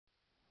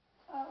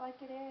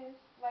like it is.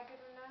 Like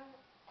it or not.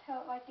 Tell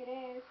it like it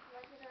is.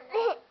 Like it or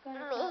not.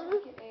 Gonna tell it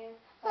like it is.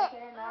 Like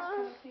it or not.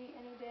 Come see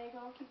any day.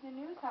 Gonna keep the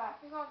news hot.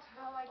 We gonna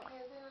tell like it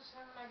is. In the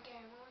summer night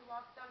game. When we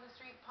walk down the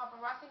street,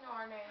 paparazzi know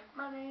our name.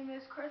 My name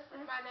is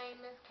Kristen. My name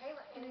is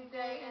Kayla. Any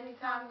day,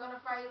 anytime, gonna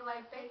fry you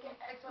like bacon.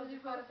 Expose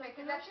you for the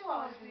faking that you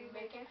always be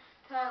making.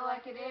 Tell it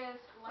like it is.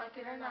 Like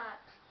it or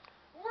not.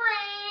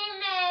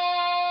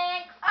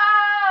 Remix.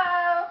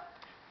 Oh.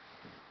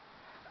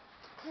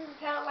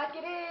 Tell it like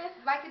it is.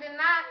 Like it or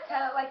not.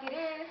 Tell it like it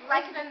is.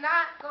 Like it or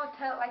not. Gonna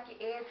tell it like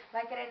it is.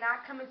 Like it or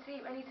not. Come and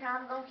see you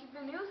anytime. Gonna keep the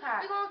news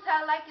hot. We gonna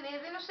tell it like it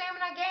is. Ain't no shame in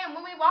our game.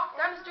 When we walk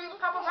down the street,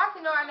 paparazzi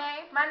know our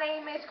name. My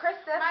name is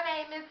Krista. My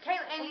name is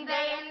Kayla. Any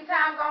day,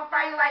 anytime, gonna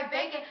fry you like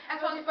bacon.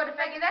 Expose you for the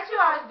faking that you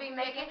always be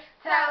making.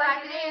 Tell it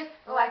like it is.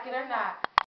 Like it or not.